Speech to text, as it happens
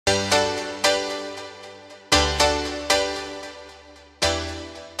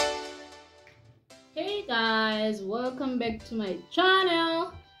guys, welcome back to my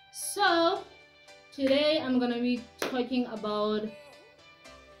channel. So today I'm gonna be talking about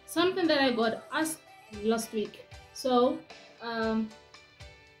something that I got asked last week. So I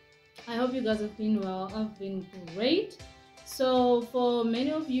hope you guys have been well. I've been great. So for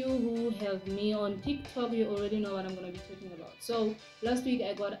many of you who have me on TikTok, you already know what I'm gonna be talking about. So last week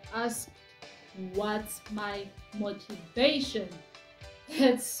I got asked what's my motivation.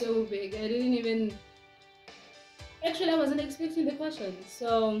 That's so big. I didn't even I wasn't expecting the question.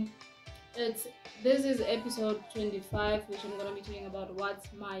 So this is episode 25, which I'm gonna be talking about what's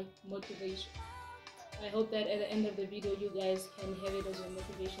my motivation. I hope that at the end of the video you guys can have it as your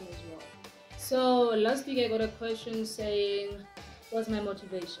motivation as well. So last week I got a question saying what's my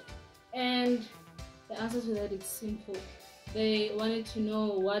motivation, and the answer to that is simple. They wanted to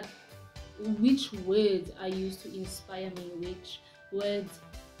know which words I use to inspire me, which words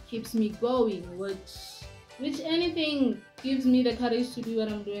keeps me going, which anything gives me the courage to do what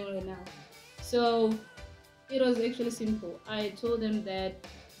I'm doing right now. So it was actually simple. I told them that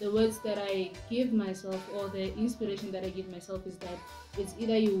the words that I give myself, or the inspiration that I give myself, is that it's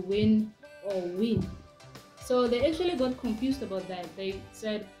either you win or win. So they actually got confused about that. They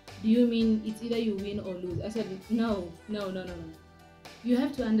said, do you mean it's either you win or lose? I said, no. You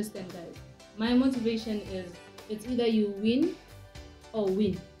have to understand, guys. My motivation is it's either you win or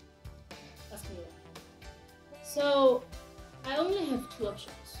win. Ask me why. So I only have two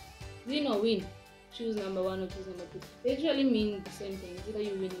options, win or win. Choose number one or choose number two. They actually mean the same thing. It's either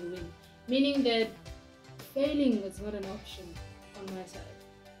you win or you win. Meaning that failing is not an option on my side.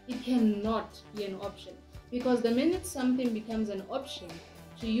 It cannot be an option, because the minute something becomes an option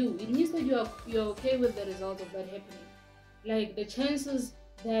to you, it means that you're okay with the result of that happening. Like the chances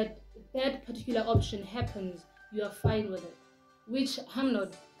that that particular option happens, you are fine with it, which I'm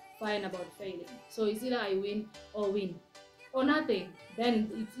not fine about failing. So it's either I win or nothing.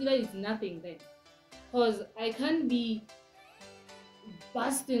 Then it's nothing then, because I can't be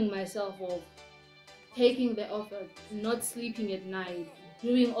busting myself off, taking the effort, not sleeping at night,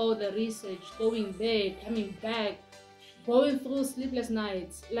 doing all the research, going there, coming back, going through sleepless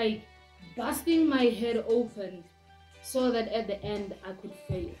nights, like busting my head open so that at the end I could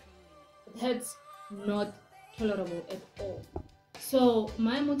fail. That's not tolerable at all. So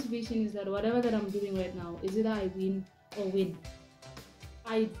my motivation is that whatever that I'm doing right now is either I win or win.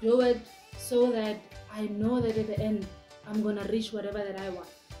 I do it so that I know that at the end I'm gonna reach whatever that I want.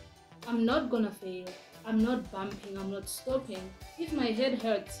 I'm not gonna fail. I'm not bumping. I'm not stopping. If my head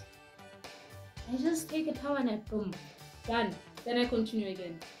hurts, I just take a power nap. Boom, done. Then I continue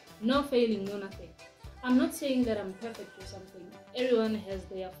again. No failing, no nothing. I'm not saying that I'm perfect or something. Everyone has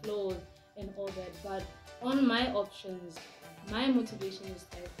their flaws and all that, but on my options, my motivation is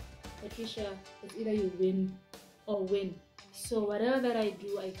that, Patricia, it's either you win or win. So whatever that I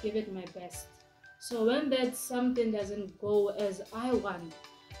do, I give it my best. So when that something doesn't go as I want,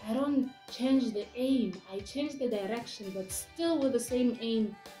 I don't change the aim. I change the direction, but still with the same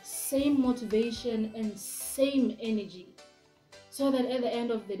aim, same motivation, and same energy. So that at the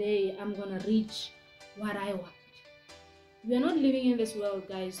end of the day, I'm gonna reach what I want. We are not living in this world,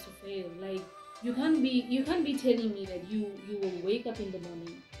 guys, to fail. Like you can't be telling me that you will wake up in the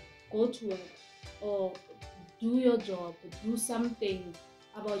morning, go to work, or do your job, do something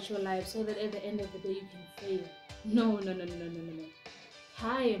about your life so that at the end of the day you can fail. No.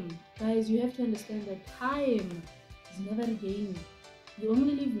 Time, guys, you have to understand that time is never a game. You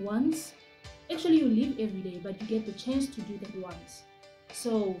only live once. Actually, you live every day, but you get the chance to do that once.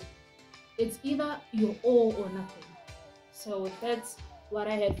 So it's either you're all or nothing. So that's what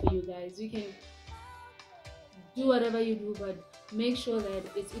I had for you guys. You can do whatever you do, but make sure that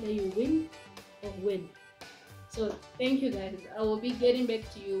it's either you win or win. So thank you, guys. I will be getting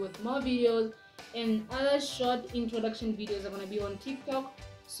back to you with more videos and other short introduction videos are going to be on TikTok.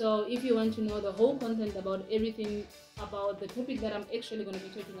 So if you want to know the whole content about everything about the topic that I'm actually going to be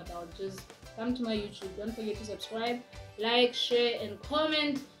talking about, just come to my YouTube. Don't forget to subscribe, like, share, and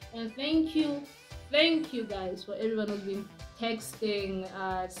comment. And thank you guys for everyone who's been texting,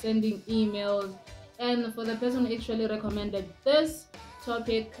 sending emails, and for the person who actually recommended this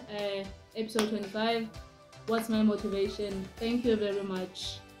topic, episode 25, what's my motivation. Thank you very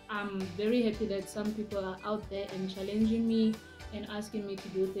much. I'm very happy that some people are out there and challenging me and asking me to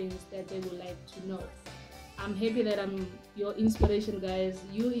do things that they would like to know. I'm happy that I'm your inspiration, guys.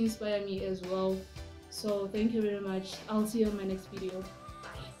 You inspire me as well. So thank you very much. I'll see you on my next video.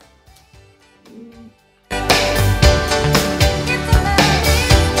 Bye.